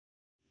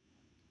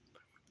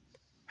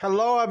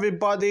Hello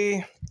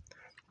everybody,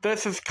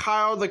 this is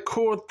Kyle the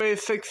Cool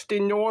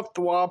 360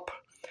 Northrup,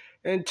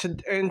 and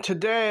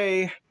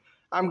today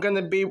I'm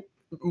gonna be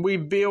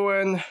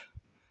reviewing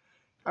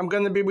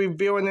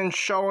and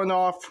showing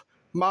off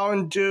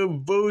Mountain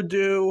Dew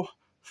Voodoo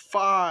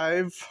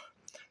 5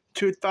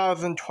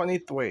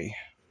 2023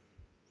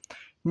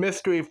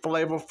 mystery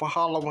flavor for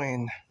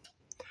Halloween.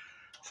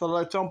 So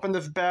let's open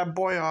this bad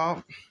boy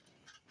up.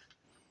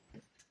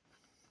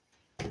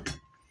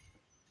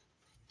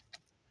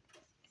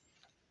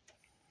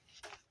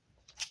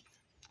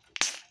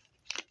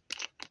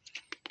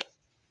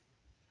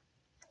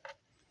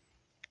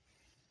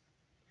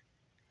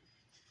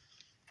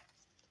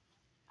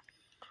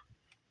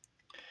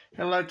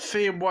 And let's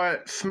see what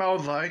it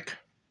smells like.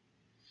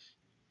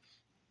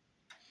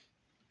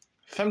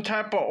 Some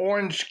type of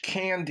orange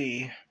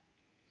candy.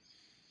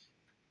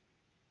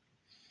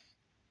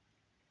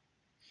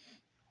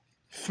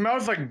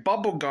 Smells like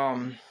bubble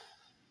gum.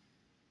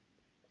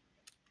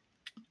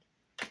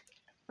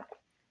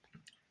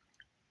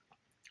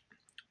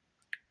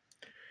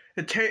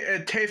 It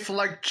tastes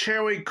like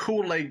cherry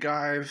Kool-Aid,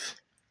 guys.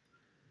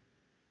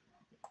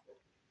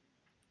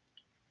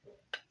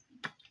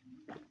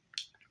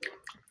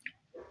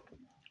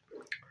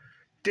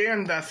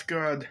 Damn, that's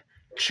good.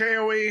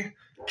 Cherry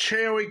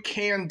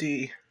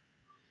candy.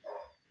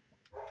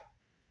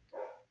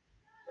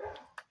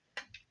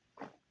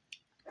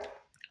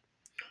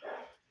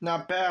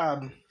 Not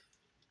bad.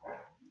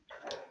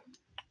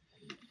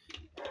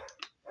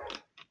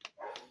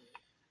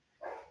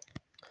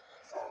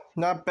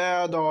 Not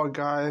bad at all,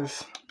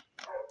 guys.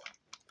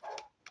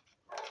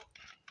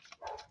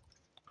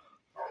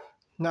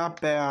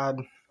 Not bad.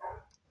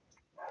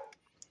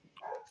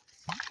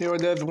 Here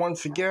it is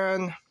once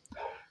again.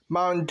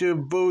 Mountain Dew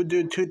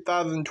Voodoo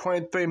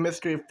 2023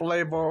 mystery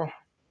flavor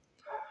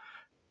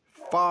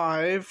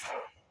 5.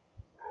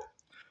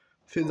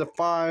 See the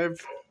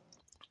 5.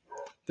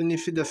 Then you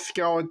see the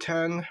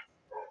skeleton.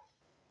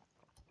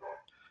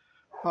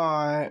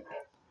 Alright.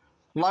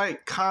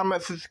 Like,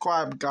 comment,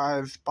 subscribe,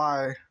 guys.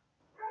 Bye.